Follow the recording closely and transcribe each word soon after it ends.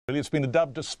It's been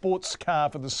dubbed a sports car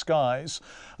for the skies.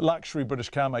 Luxury British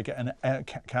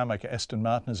carmaker Aston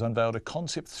Martin has unveiled a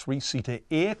concept three-seater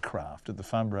aircraft at the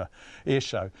Farnborough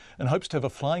Airshow and hopes to have a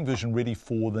flying version ready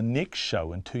for the next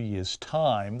show in 2 years'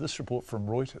 time. This report from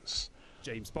Reuters.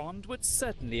 James Bond would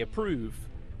certainly approve.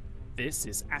 This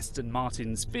is Aston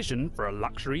Martin's vision for a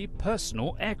luxury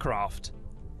personal aircraft.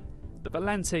 The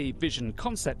Volante Vision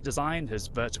concept design has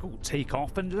vertical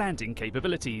takeoff and landing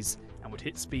capabilities and would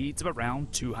hit speeds of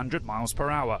around 200 miles per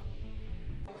hour.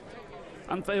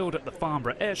 Unveiled at the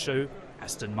Farnborough Airshow,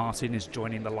 Aston Martin is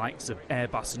joining the likes of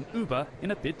Airbus and Uber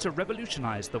in a bid to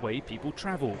revolutionise the way people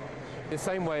travel. The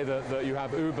same way that you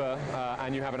have Uber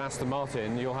and you have an Aston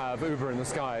Martin, you'll have Uber in the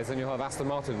skies and you'll have Aston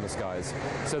Martin in the skies.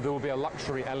 So there will be a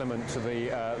luxury element to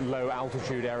the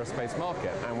low-altitude aerospace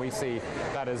market, and we see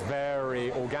that as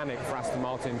very organic for Aston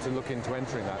Martin to look into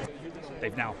entering that.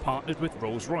 They've now partnered with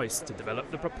Rolls-Royce to develop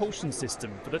the propulsion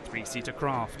system for the three-seater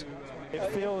craft. It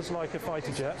feels like a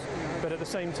fighter jet, but at the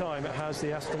same time it has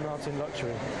the Aston Martin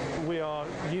luxury. We are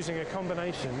using a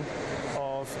combination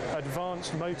of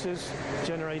advanced motors,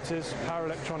 generators, power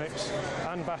electronics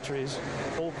and batteries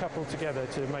all coupled together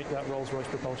to make that Rolls-Royce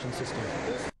propulsion system.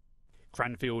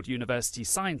 Cranfield University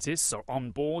scientists are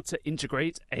on board to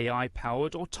integrate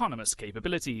AI-powered autonomous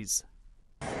capabilities.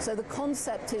 So the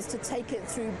concept is to take it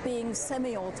through being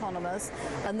semi-autonomous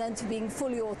and then to being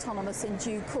fully autonomous in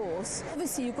due course.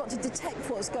 Obviously you've got to detect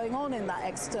what's going on in that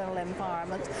external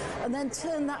environment and then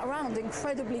turn that around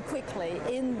incredibly quickly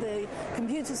in the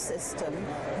computer system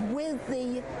with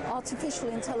the artificial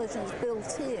intelligence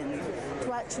built in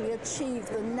to actually achieve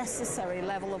the necessary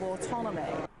level of autonomy.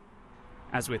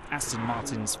 As with Aston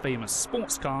Martin's famous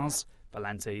sports cars,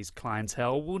 Volante's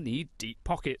clientele will need deep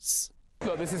pockets.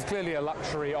 Look, this is clearly a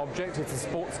luxury object. It's a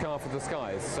sports car for the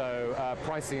skies, so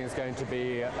pricing is going to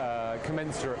be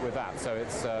commensurate with that. So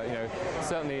it's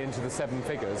certainly into the seven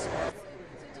figures.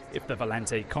 If the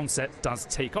Volante concept does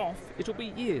take off, it'll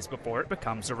be years before it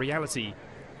becomes a reality.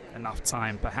 Enough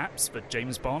time, perhaps, for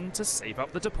James Bond to save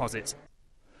up the deposit.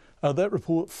 That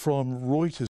report from Reuters.